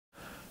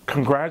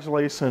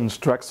Congratulations,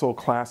 Drexel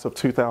class of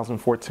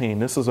 2014.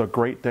 This is a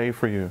great day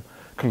for you.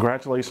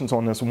 Congratulations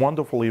on this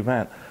wonderful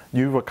event.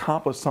 You've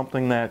accomplished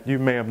something that you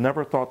may have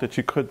never thought that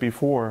you could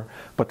before,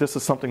 but this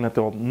is something that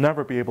they'll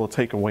never be able to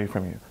take away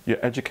from you. Your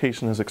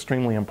education is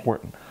extremely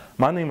important.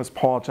 My name is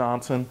Paul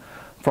Johnson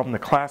from the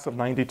class of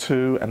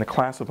 92 and the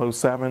class of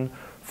 07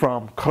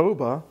 from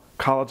COBA,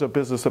 College of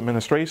Business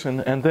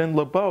Administration, and then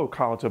LeBeau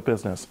College of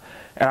Business.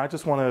 And I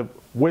just want to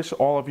wish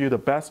all of you the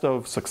best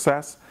of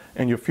success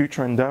in your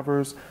future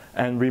endeavors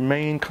and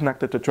remain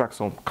connected to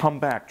Drexel. Come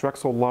back.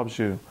 Drexel loves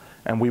you,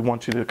 and we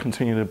want you to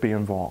continue to be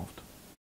involved.